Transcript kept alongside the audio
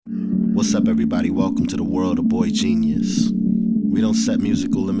What's up, everybody? Welcome to the world of Boy Genius. We don't set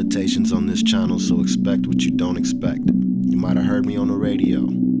musical limitations on this channel, so expect what you don't expect. You might have heard me on the radio.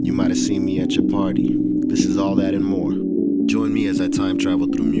 You might have seen me at your party. This is all that and more. Join me as I time travel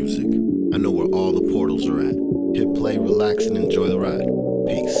through music. I know where all the portals are at. Hit play, relax, and enjoy the ride.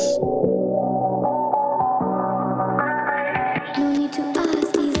 Peace.